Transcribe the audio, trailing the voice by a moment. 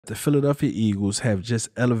the Philadelphia Eagles have just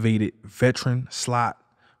elevated veteran slot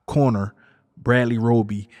corner Bradley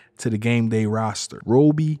Roby to the game day roster.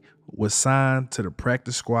 Roby was signed to the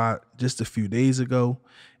practice squad just a few days ago,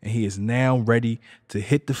 and he is now ready to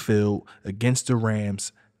hit the field against the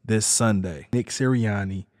Rams this Sunday. Nick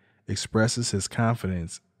Sirianni expresses his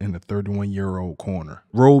confidence in the 31-year-old corner.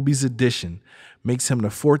 Roby's addition makes him the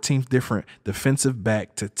 14th different defensive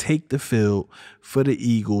back to take the field for the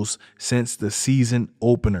Eagles since the season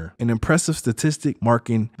opener, an impressive statistic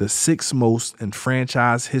marking the 6th most in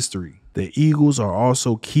franchise history. The Eagles are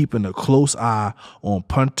also keeping a close eye on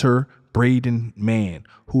punter Braden Mann,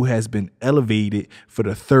 who has been elevated for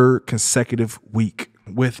the 3rd consecutive week.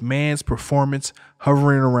 With Mann's performance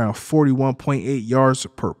hovering around 41.8 yards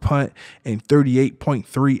per punt and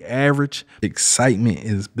 38.3 average, excitement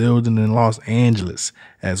is building in Los Angeles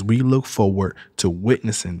as we look forward to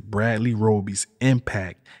witnessing Bradley Roby's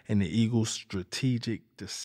impact in the Eagles' strategic decision.